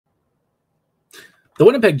The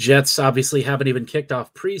Winnipeg Jets obviously haven't even kicked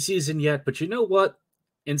off preseason yet, but you know what?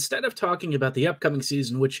 Instead of talking about the upcoming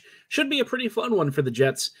season, which should be a pretty fun one for the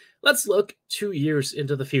Jets, let's look 2 years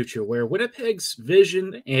into the future, where Winnipeg's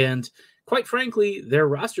vision and, quite frankly, their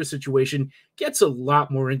roster situation gets a lot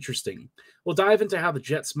more interesting. We'll dive into how the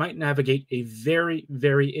Jets might navigate a very,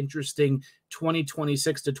 very interesting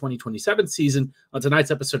 2026 to 2027 season on tonight's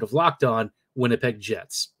episode of Locked On Winnipeg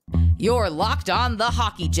Jets. You're Locked On the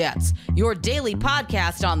Hockey Jets, your daily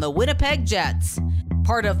podcast on the Winnipeg Jets.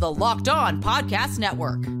 Part of the Locked On Podcast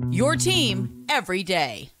Network, your team every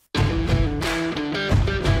day.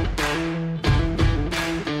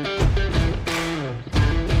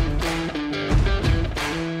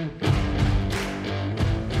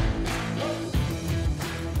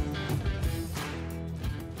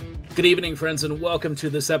 Good evening, friends, and welcome to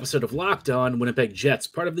this episode of Locked On Winnipeg Jets,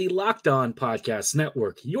 part of the Locked On Podcast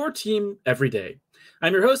Network, your team every day.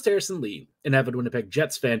 I'm your host, Harrison Lee, an avid Winnipeg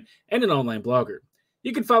Jets fan and an online blogger.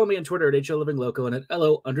 You can follow me on Twitter at HLLivingLoco and at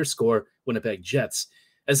LO_Winnipeg Jets.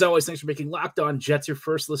 As always, thanks for making Locked On Jets your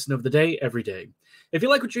first listen of the day every day. If you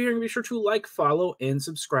like what you're hearing, be sure to like, follow, and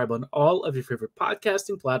subscribe on all of your favorite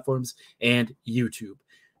podcasting platforms and YouTube.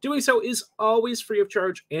 Doing so is always free of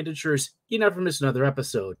charge and ensures you never miss another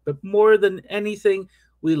episode. But more than anything,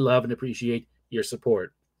 we love and appreciate your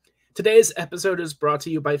support. Today's episode is brought to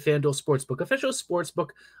you by FanDuel Sportsbook, official sportsbook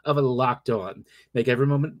of Locked On. Make every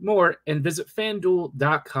moment more and visit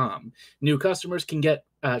FanDuel.com. New customers can bet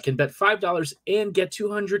 $5 and get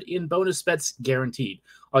 $200 in bonus bets guaranteed.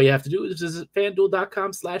 All you have to do is visit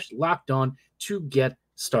FanDuel.com/LockedOn to get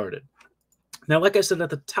started. Now, like I said at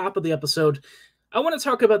the top of the episode, I want to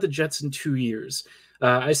talk about the Jets in 2 years.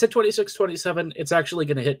 I said 26-27. It's actually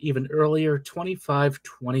going to hit even earlier,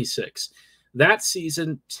 25-26. That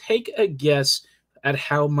season, take a guess at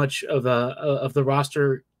how much of the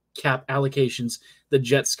roster cap allocations the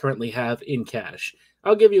Jets currently have in cash.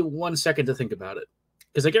 I'll give you 1 second to think about it,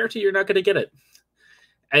 because I guarantee you're not going to get it.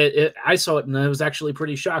 I saw it, and I was actually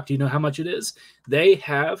pretty shocked. Do you know how much it is? They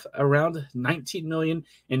have around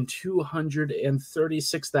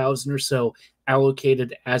 $19,236,000 or so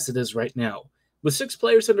allocated as it is right now, with 6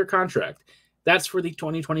 players under contract. That's for the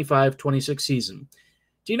 2025-26 season.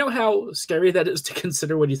 Do you know how scary that is to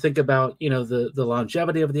consider when you think about, the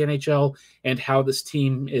longevity of the NHL and how this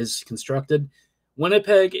team is constructed?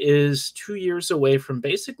 Winnipeg is 2 years away from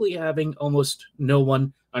basically having almost no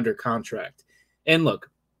one under contract. And look,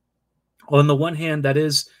 on the one hand, that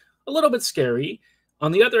is a little bit scary.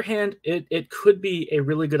 On the other hand, it could be a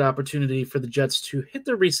really good opportunity for the Jets to hit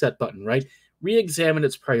the reset button, right? Re-examine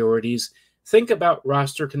its priorities, think about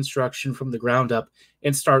roster construction from the ground up,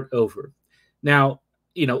 and start over. Now,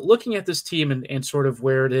 looking at this team and sort of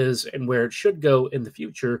where it is and where it should go in the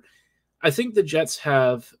future, I think the Jets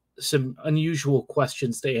have some unusual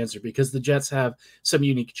questions to answer, because the Jets have some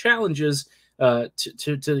unique challenges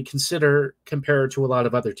to consider compared to a lot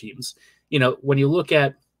of other teams. When you look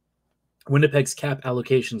at Winnipeg's cap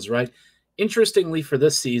allocations, right? Interestingly, for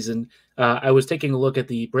this season, I was taking a look at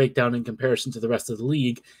the breakdown in comparison to the rest of the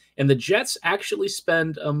league, and the Jets actually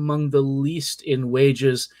spend among the least in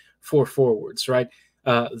wages for forwards, right?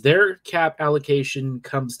 Their cap allocation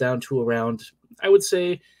comes down to around, I would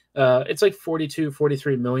say, it's like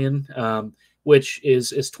 43 million, which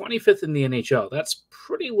is 25th in the NHL. That's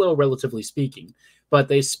pretty low, relatively speaking. But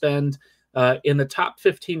they spend in the top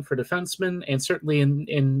 15 for defensemen and certainly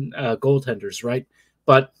in goaltenders, right?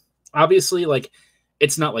 But obviously,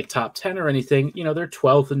 it's not like top 10 or anything. They're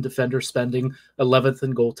 12th in defender spending, 11th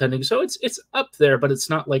in goaltending. So it's up there, but it's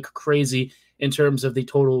not like crazy in terms of the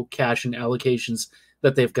total cash and allocations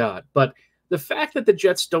that they've got. But the fact that the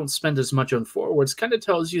Jets don't spend as much on forwards kind of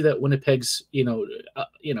tells you that Winnipeg's,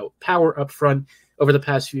 power up front over the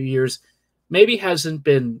past few years maybe hasn't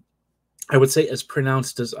been, I would say, as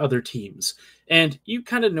pronounced as other teams. And you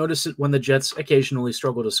kind of notice it when the Jets occasionally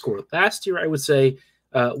struggle to score. Last year, I would say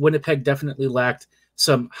Winnipeg definitely lacked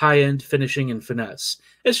some high-end finishing and finesse.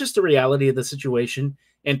 It's just the reality of the situation.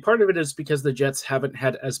 And part of it is because the Jets haven't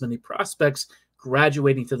had as many prospects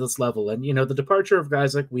graduating to this level. And, the departure of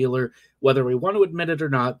guys like Wheeler, whether we want to admit it or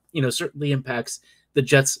not, certainly impacts the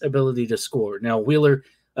Jets' ability to score. Now, Wheeler,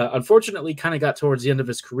 unfortunately, kind of got towards the end of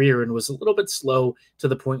his career and was a little bit slow to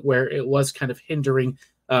the point where it was kind of hindering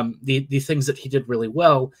the things that he did really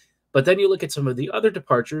well. But then you look at some of the other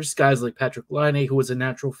departures, guys like Patrick Laine, who was a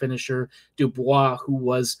natural finisher, Dubois, who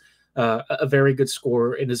was a very good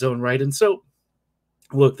scorer in his own right. And so,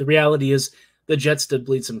 look, the reality is the Jets did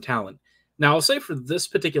bleed some talent. Now, I'll say for this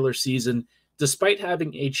particular season, despite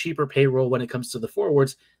having a cheaper payroll when it comes to the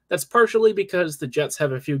forwards, that's partially because the Jets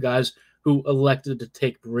have a few guys who elected to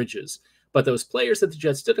take bridges. But those players that the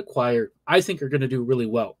Jets did acquire, I think are going to do really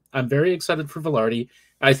well. I'm very excited for Vilardi.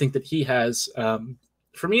 I think that he has,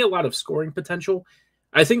 for me, a lot of scoring potential.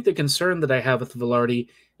 I think the concern that I have with Vilardi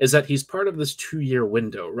is that he's part of this 2-year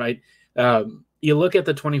window, right? You look at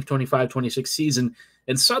the 2025-26 season,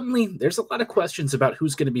 and suddenly there's a lot of questions about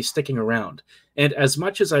who's going to be sticking around. And as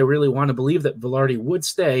much as I really want to believe that Vilardi would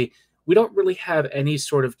stay, we don't really have any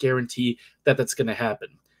sort of guarantee that that's going to happen.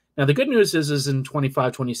 Now, the good news is in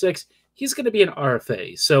 25-26, he's going to be an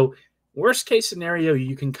RFA. So worst case scenario,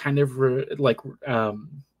 you can kind of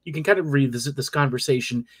revisit this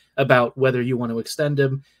conversation about whether you want to extend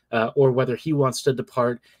him or whether he wants to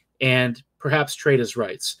depart and perhaps trade his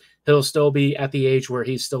rights. He'll still be at the age where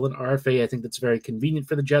he's still an RFA. I think that's very convenient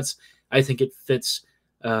for the Jets. I think it fits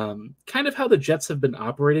kind of how the Jets have been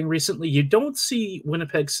operating recently. You don't see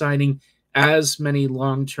Winnipeg signing as many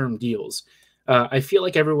long-term deals. I feel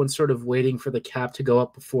like everyone's sort of waiting for the cap to go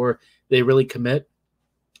up before they really commit.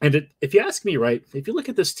 And if you ask me, right, if you look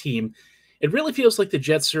at this team, it really feels like the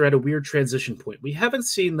Jets are at a weird transition point. We haven't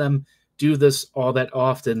seen them do this all that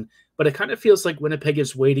often, but it kind of feels like Winnipeg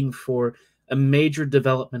is waiting for a major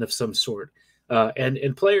development of some sort.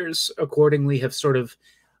 And players accordingly have sort of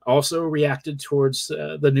also reacted towards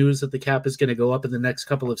the news that the cap is going to go up in the next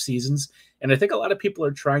couple of seasons. And I think a lot of people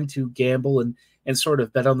are trying to gamble and sort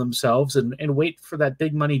of bet on themselves and wait for that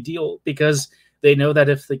big money deal because they know that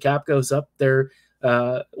if the cap goes up, their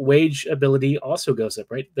wage ability also goes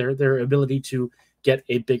up, right? Their ability to get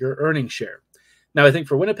a bigger earning share. Now, I think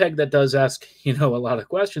for Winnipeg, that does ask, a lot of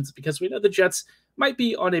questions because we know the Jets might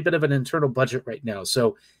be on a bit of an internal budget right now.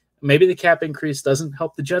 So maybe the cap increase doesn't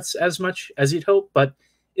help the Jets as much as you'd hope. But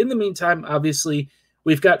in the meantime, obviously,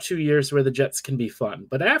 we've got 2 years where the Jets can be fun.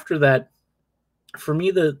 But after that, for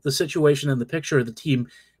me, the situation and the picture of the team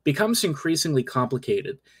becomes increasingly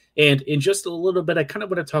complicated. And in just a little bit, I kind of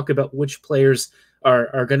want to talk about which players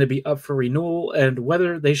are going to be up for renewal and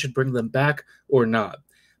whether they should bring them back or not.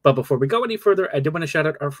 But before we go any further, I do want to shout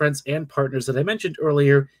out our friends and partners that I mentioned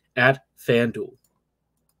earlier at FanDuel.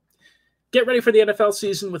 Get ready for the NFL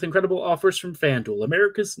season with incredible offers from FanDuel,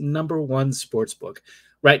 America's #1 sportsbook.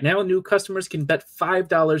 Right now, new customers can bet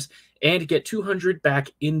 $5 and get $200 back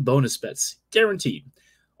in bonus bets, guaranteed.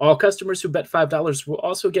 All customers who bet $5 will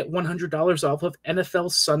also get $100 off of NFL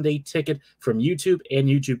Sunday Ticket from YouTube and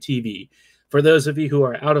YouTube TV. For those of you who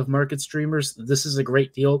are out-of-market streamers, this is a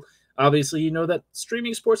great deal. Obviously, you know that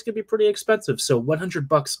streaming sports can be pretty expensive, so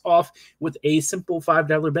 $100 off with a simple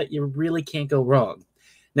 $5 bet, you really can't go wrong.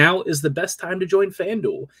 Now is the best time to join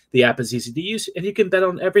FanDuel. The app is easy to use, and you can bet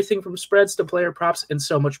on everything from spreads to player props and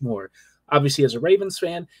so much more. Obviously, as a Ravens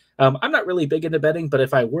fan, I'm not really big into betting, but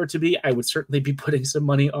if I were to be, I would certainly be putting some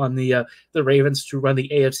money on the Ravens to run the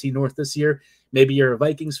AFC North this year. Maybe you're a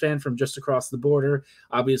Vikings fan from just across the border.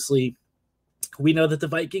 Obviously, we know that the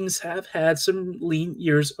Vikings have had some lean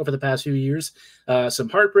years over the past few years, some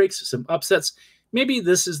heartbreaks, some upsets. Maybe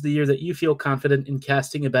this is the year that you feel confident in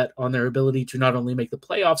casting a bet on their ability to not only make the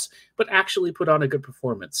playoffs, but actually put on a good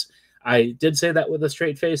performance. I did say that with a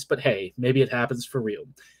straight face, but hey, maybe it happens for real.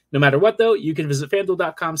 No matter what, though, you can visit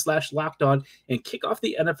FanDuel.com/lockedon and kick off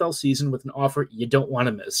the NFL season with an offer you don't want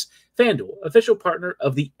to miss. FanDuel, official partner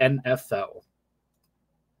of the NFL.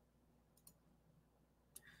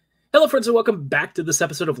 Hello, friends, and welcome back to this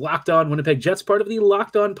episode of Locked On Winnipeg Jets, part of the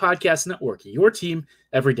Locked On Podcast Network, your team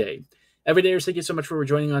every day. Everydayers, thank you so much for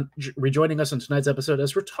rejoining us on tonight's episode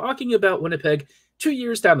as we're talking about Winnipeg 2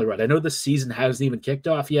 years down the road. I know the season hasn't even kicked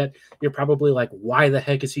off yet. You're probably like, why the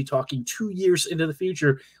heck is he talking 2 years into the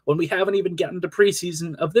future when we haven't even gotten to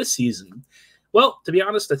preseason of this season? Well, to be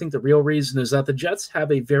honest, I think the real reason is that the Jets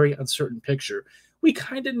have a very uncertain picture. We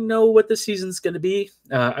kind of know what the season's going to be.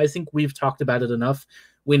 I think we've talked about it enough.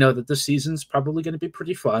 We know that this season's probably going to be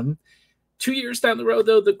pretty fun. 2 years down the road,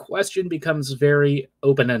 though, the question becomes very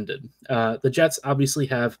open-ended. The Jets obviously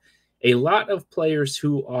have a lot of players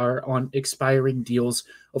who are on expiring deals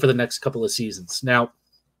over the next couple of seasons. Now,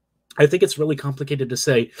 I think it's really complicated to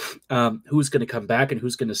say who's going to come back and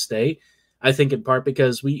who's going to stay. I think in part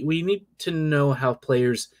because we need to know how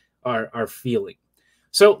players are feeling.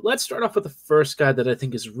 So let's start off with the first guy that I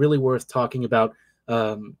think is really worth talking about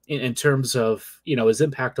in terms of, his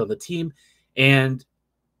impact on the team and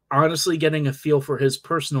honestly getting a feel for his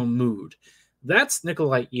personal mood. That's Nik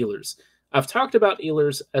Ehlers. I've talked about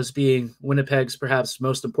Ehlers as being Winnipeg's perhaps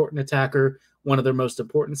most important attacker, one of their most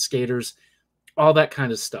important skaters, all that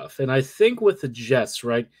kind of stuff. And I think with the Jets,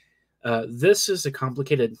 right, this is a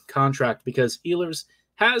complicated contract because Ehlers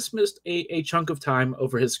has missed a chunk of time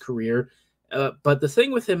over his career. But the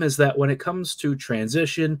thing with him is that when it comes to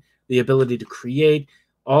transition, the ability to create,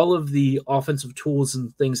 all of the offensive tools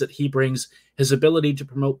and things that he brings, his ability to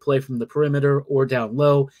promote play from the perimeter or down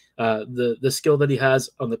low, the skill that he has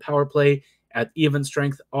on the power play at even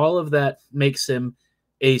strength, all of that makes him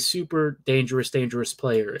a super dangerous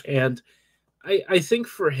player. And I think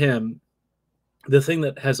for him, the thing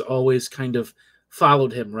that has always kind of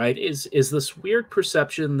followed him, right, is this weird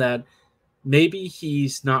perception that maybe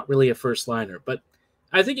he's not really a first liner. But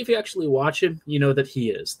I think if you actually watch him, you know that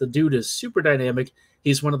he is. The dude is super dynamic.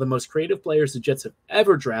 He's one of the most creative players the Jets have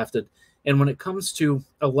ever drafted. And when it comes to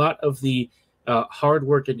a lot of the hard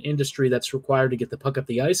work and industry that's required to get the puck up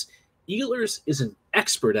the ice, Ehlers is an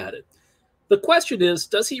expert at it. The question is,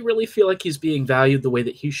 does he really feel like he's being valued the way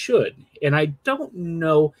that he should? And I don't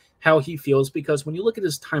know how he feels, because when you look at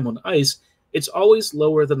his time on ice, it's always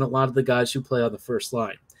lower than a lot of the guys who play on the first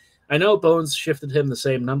line. I know Bones shifted him the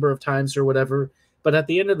same number of times or whatever, but at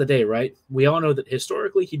the end of the day, right, we all know that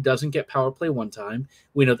historically he doesn't get power play one time.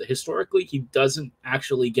 We know that historically he doesn't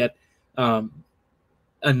actually get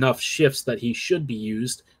enough shifts that he should be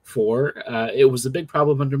used for. It was a big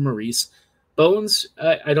problem under Maurice. Bones,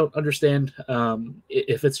 I don't understand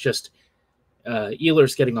if it's just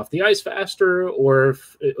Ehlers getting off the ice faster, or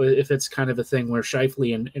if it's kind of a thing where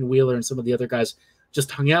Scheifele and Wheeler and some of the other guys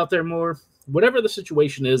just hung out there more. Whatever the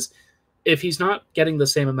situation is, if he's not getting the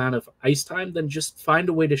same amount of ice time, then just find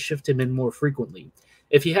a way to shift him in more frequently.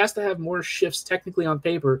 If he has to have more shifts technically on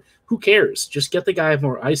paper, who cares? Just get the guy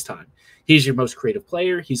more ice time. He's your most creative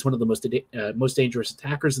player. He's one of the most dangerous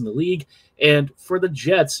attackers in the league. And for the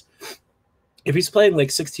Jets, if he's playing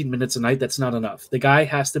like 16 minutes a night, that's not enough. The guy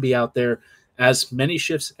has to be out there as many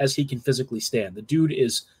shifts as he can physically stand. The dude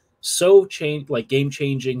is so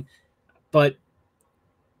game-changing. But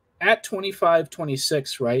at 25,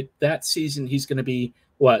 26, right, that season he's going to be,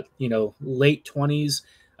 late 20s,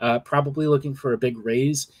 probably looking for a big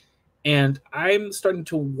raise. And I'm starting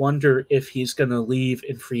to wonder if he's going to leave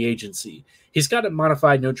in free agency. He's got a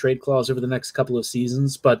modified no-trade clause over the next couple of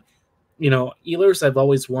seasons, but Ehlers, I've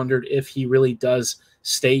always wondered if he really does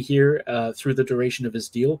stay here through the duration of his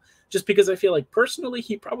deal, just because I feel like personally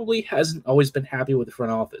he probably hasn't always been happy with the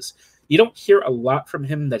front office. You don't hear a lot from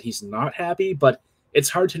him that he's not happy, but it's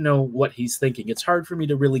hard to know what he's thinking. It's hard for me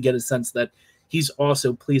to really get a sense that he's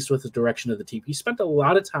also pleased with the direction of the team. He spent a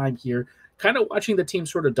lot of time here kind of watching the team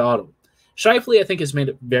sort of dawdle. Scheifele, I think, has made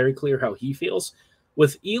it very clear how he feels.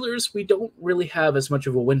 With Ehlers, we don't really have as much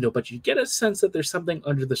of a window, but you get a sense that there's something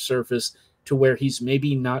under the surface to where he's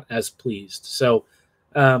maybe not as pleased. So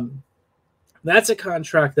that's a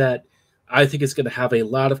contract that I think is going to have a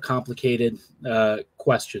lot of complicated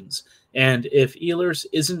questions. And if Ehlers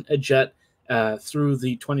isn't a Jet through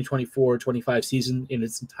the 2024-25 season in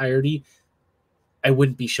its entirety, I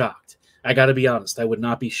wouldn't be shocked. I got to be honest, I would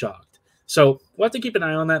not be shocked. So we'll have to keep an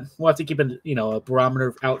eye on that. We'll have to keep a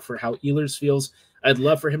barometer out for how Ehlers feels. I'd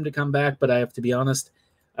love for him to come back, but I have to be honest,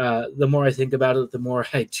 the more I think about it, the more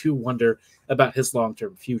I do wonder about his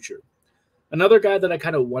long-term future. Another guy that I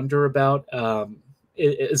kind of wonder about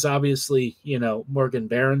is obviously, Morgan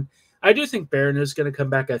Barron. I do think Barron is going to come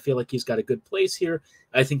back. I feel like he's got a good place here.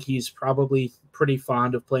 I think he's probably pretty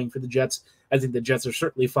fond of playing for the Jets. I think the Jets are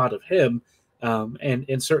certainly fond of him,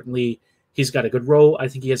 and certainly he's got a good role. I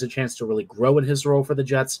think he has a chance to really grow in his role for the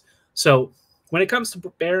Jets. So when it comes to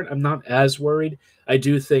Barron, I'm not as worried. I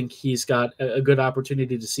do think he's got a good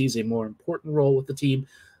opportunity to seize a more important role with the team.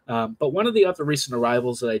 But one of the other recent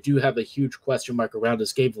arrivals that I do have a huge question mark around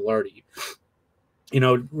is Gabe Vilardi.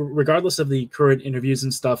 Regardless of the current interviews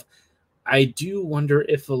and stuff, I do wonder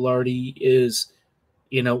if Vilardi is,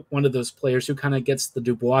 one of those players who kind of gets the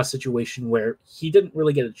Dubois situation where he didn't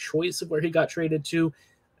really get a choice of where he got traded to,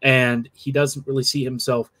 and he doesn't really see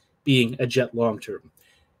himself being a Jet long-term.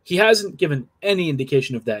 He hasn't given any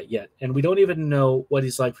indication of that yet, and we don't even know what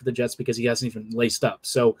he's like for the Jets because he hasn't even laced up.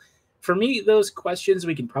 So for me, those questions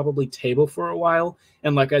we can probably table for a while,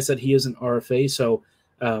 and like I said, he is an RFA, so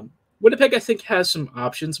Winnipeg, I think, has some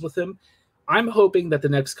options with him. I'm hoping that the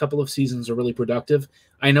next couple of seasons are really productive.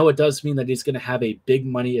 I know it does mean that he's going to have a big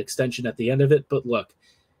money extension at the end of it, but look,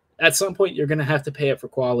 at some point you're going to have to pay it for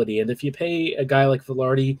quality. And if you pay a guy like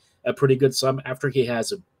Vilardi a pretty good sum after he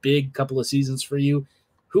has a big couple of seasons for you,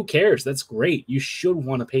 who cares? That's great. You should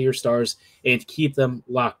want to pay your stars and keep them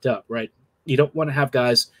locked up, right? You don't want to have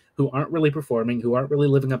guys who aren't really performing, who aren't really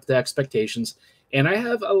living up to expectations. And I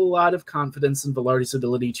have a lot of confidence in Vilardi's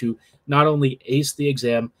ability to not only ace the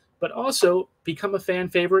exam, but also become a fan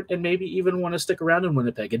favorite and maybe even want to stick around in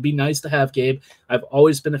Winnipeg. It'd be nice to have Gabe. I've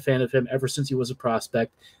always been a fan of him ever since he was a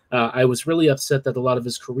prospect. I was really upset that a lot of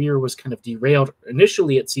his career was kind of derailed.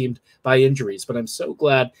 Initially, it seemed by injuries, but I'm so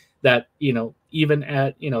glad that, even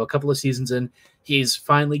at, a couple of seasons in, he's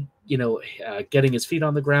finally, getting his feet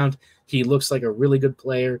on the ground. He looks like a really good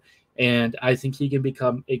player, and I think he can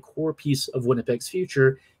become a core piece of Winnipeg's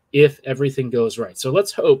future if everything goes right. So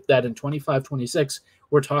let's hope that in 25-26,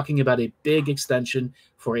 we're talking about a big extension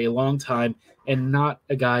for a long time and not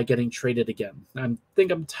a guy getting traded again. I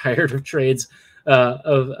think I'm tired of trades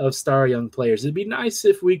of star young players. It'd be nice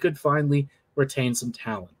if we could finally retain some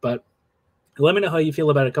talent, but let me know how you feel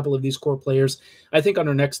about a couple of these core players. I think on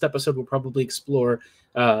our next episode, we'll probably explore,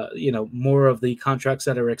 more of the contracts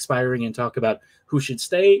that are expiring and talk about who should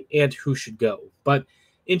stay and who should go. But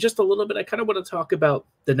in just a little bit, I kind of want to talk about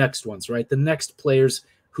the next ones, right? The next players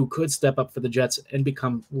who could step up for the Jets and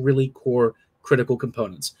become really core, critical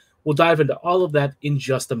components. We'll dive into all of that in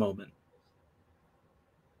just a moment.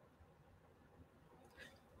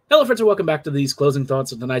 Hello, friends, and welcome back to these closing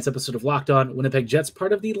thoughts of tonight's episode of Locked On Winnipeg Jets,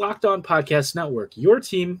 part of the Locked On Podcast Network, your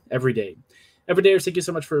team every day. Every day, thank you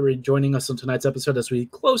so much for joining us on tonight's episode as we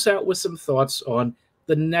close out with some thoughts on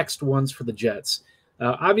the next ones for the Jets.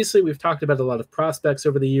 Obviously, we've talked about a lot of prospects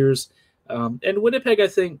over the years, and Winnipeg, I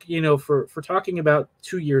think, for talking about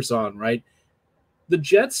 2 years on, right? The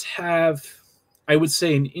Jets have, I would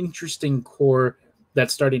say, an interesting core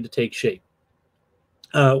that's starting to take shape.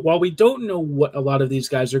 While we don't know what a lot of these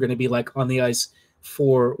guys are going to be like on the ice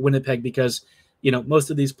for Winnipeg because, most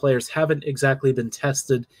of these players haven't exactly been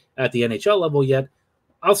tested at the NHL level yet,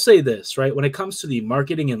 I'll say this, right? When it comes to the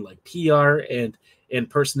marketing and like PR and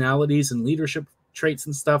personalities and leadership traits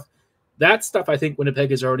and stuff, that stuff I think Winnipeg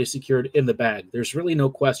has already secured in the bag. There's really no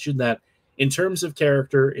question that in terms of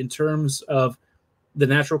character, in terms of the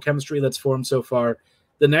natural chemistry that's formed so far,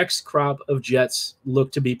 the next crop of Jets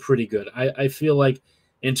look to be pretty good. I feel like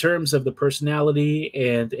in terms of the personality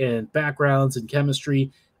and backgrounds and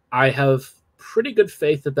chemistry, I have pretty good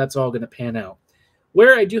faith that that's all going to pan out.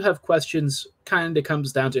 Where I do have questions kind of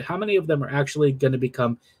comes down to how many of them are actually going to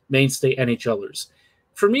become mainstay NHLers.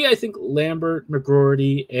 For me, I think Lambert,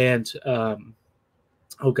 McGroarty, and I'm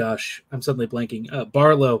suddenly blanking.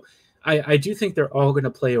 Barlow, I do think they're all going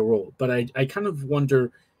to play a role, but I kind of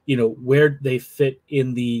wonder, where they fit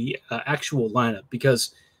in the actual lineup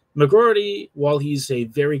because McGroarty, while he's a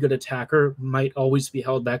very good attacker, might always be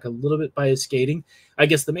held back a little bit by his skating. I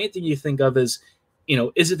guess the main thing you think of is,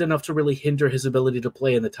 is it enough to really hinder his ability to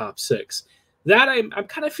play in the top six? That I'm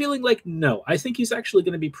kind of feeling like no. I think he's actually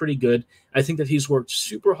going to be pretty good. I think that he's worked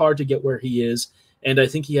super hard to get where he is, and I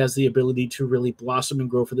think he has the ability to really blossom and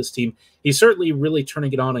grow for this team. He's certainly really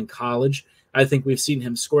turning it on in college. I think we've seen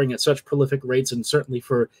him scoring at such prolific rates, and certainly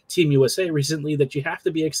for Team USA recently, that you have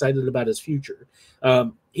to be excited about his future.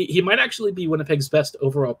 He might actually be Winnipeg's best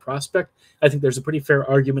overall prospect. I think there's a pretty fair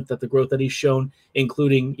argument that the growth that he's shown,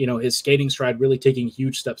 including his skating stride really taking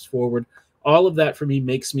huge steps forward, all of that for me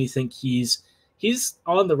makes me think he's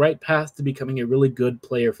on the right path to becoming a really good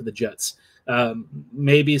player for the Jets.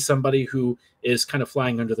 Maybe somebody who is kind of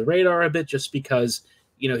flying under the radar a bit just because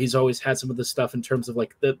he's always had some of the stuff in terms of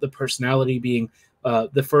like the personality being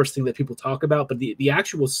the first thing that people talk about, but the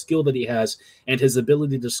actual skill that he has and his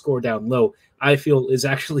ability to score down low, I feel is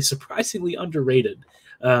actually surprisingly underrated.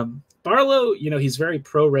 Barlow, he's very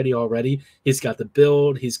pro ready already. He's got the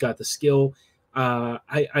build, he's got the skill.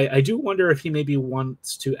 I do wonder if he maybe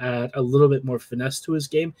wants to add a little bit more finesse to his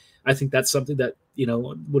game. I think that's something that,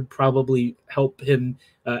 would probably help him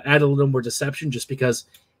add a little more deception just because,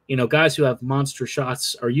 guys who have monster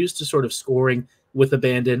shots are used to sort of scoring with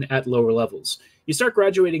abandon at lower levels. You start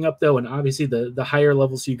graduating up, though, and obviously the higher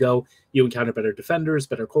levels you go, you encounter better defenders,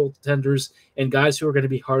 better goaltenders, and guys who are going to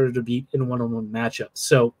be harder to beat in one-on-one matchups.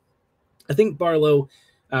 So I think Barlow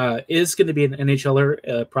is going to be an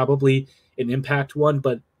NHLer, probably an impact one,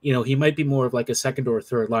 but, he might be more of like a second or a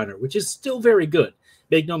third liner, which is still very good.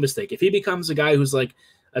 Make no mistake. If he becomes a guy who's like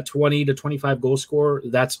a 20 to 25 goal scorer,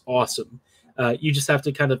 that's awesome. You just have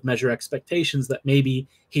to kind of measure expectations that maybe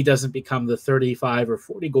he doesn't become the 35 or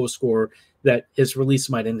 40 goal scorer that his release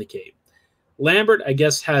might indicate. Lambert, I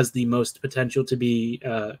guess, has the most potential to be,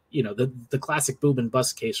 the classic boom and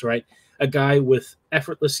bust case, right? A guy with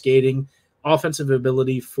effortless skating, offensive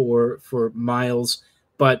ability for miles,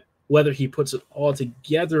 but whether he puts it all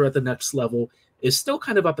together at the next level is still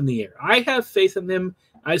kind of up in the air. I have faith in him.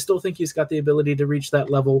 I still think he's got the ability to reach that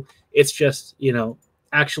level. It's just,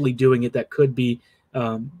 actually doing it that could be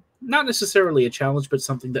not necessarily a challenge, but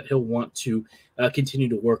something that he'll want to continue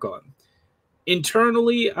to work on.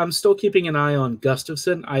 Internally, I'm still keeping an eye on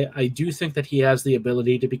Gustafsson. I do think that he has the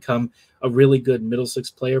ability to become a really good middle six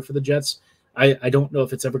player for the Jets. I don't know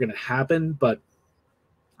if it's ever going to happen, but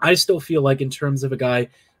I still feel like in terms of a guy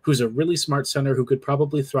who's a really smart center who could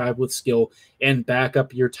probably thrive with skill and back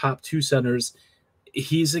up your top two centers,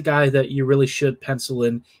 he's a guy that you really should pencil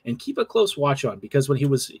in and keep a close watch on, because when he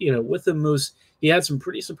was, with the Moose, he had some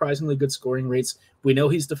pretty surprisingly good scoring rates. We know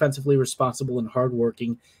he's defensively responsible and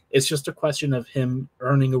hardworking. It's just a question of him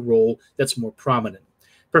earning a role that's more prominent.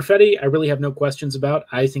 Perfetti, I really have no questions about.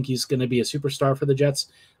 I think he's going to be a superstar for the Jets.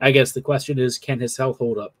 I guess the question is, can his health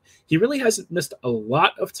hold up? He really hasn't missed a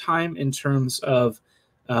lot of time in terms of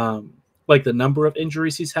the number of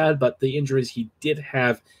injuries he's had, but the injuries he did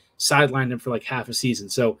have sidelined him for like half a season.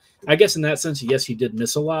 So I guess in that sense, yes, he did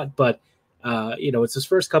miss a lot, but it's his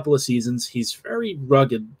first couple of seasons. He's very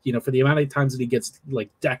rugged, for the amount of times that he gets like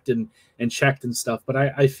decked and checked and stuff. But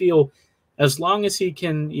I feel as long as he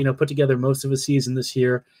can, put together most of his season this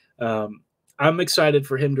year, I'm excited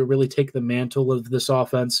for him to really take the mantle of this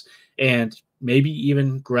offense and maybe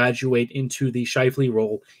even graduate into the Scheifele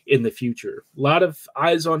role in the future. A lot of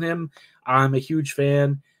eyes on him. I'm a huge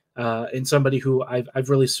fan. And somebody who I've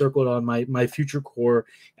really circled on my future core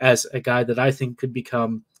as a guy that I think could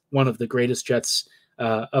become one of the greatest Jets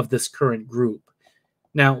of this current group.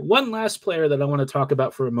 Now, one last player that I want to talk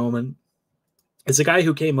about for a moment is a guy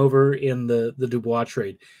who came over in the Dubois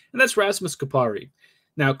trade, and that's Rasmus Kupari.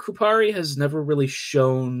 Now, Kupari has never really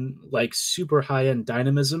shown like super high-end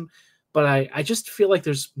dynamism, but I just feel like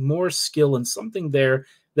there's more skill and something there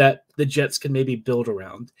that the Jets can maybe build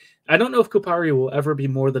around. I don't know if Kupari will ever be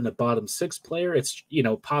more than a bottom six player. It's,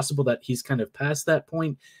 possible that he's kind of past that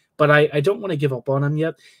point, but I don't want to give up on him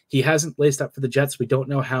yet. He hasn't laced up for the Jets. We don't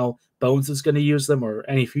know how Bones is going to use them or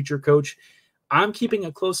any future coach. I'm keeping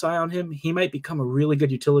a close eye on him. He might become a really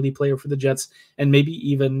good utility player for the Jets, and maybe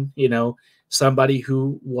even, somebody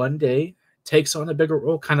who one day takes on a bigger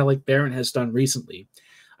role, kind of like Barron has done recently.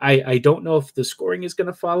 I don't know if the scoring is going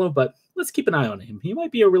to follow, but let's keep an eye on him. He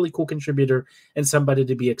might be a really cool contributor and somebody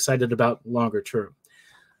to be excited about longer term.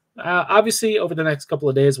 Obviously, over the next couple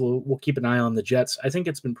of days, we'll keep an eye on the Jets. I think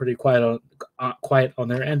it's been pretty quiet on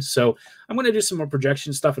their end, so I'm going to do some more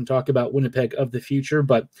projection stuff and talk about Winnipeg of the future.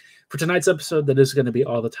 But for tonight's episode, that is going to be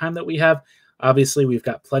all the time that we have. Obviously, we've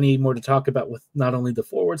got plenty more to talk about with not only the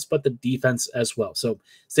forwards, but the defense as well. So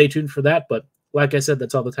stay tuned for that. But like I said,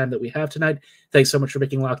 that's all the time that we have tonight. Thanks so much for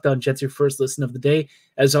making Locked On Jets your first listen of the day.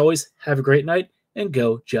 As always, have a great night and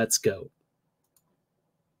go Jets go.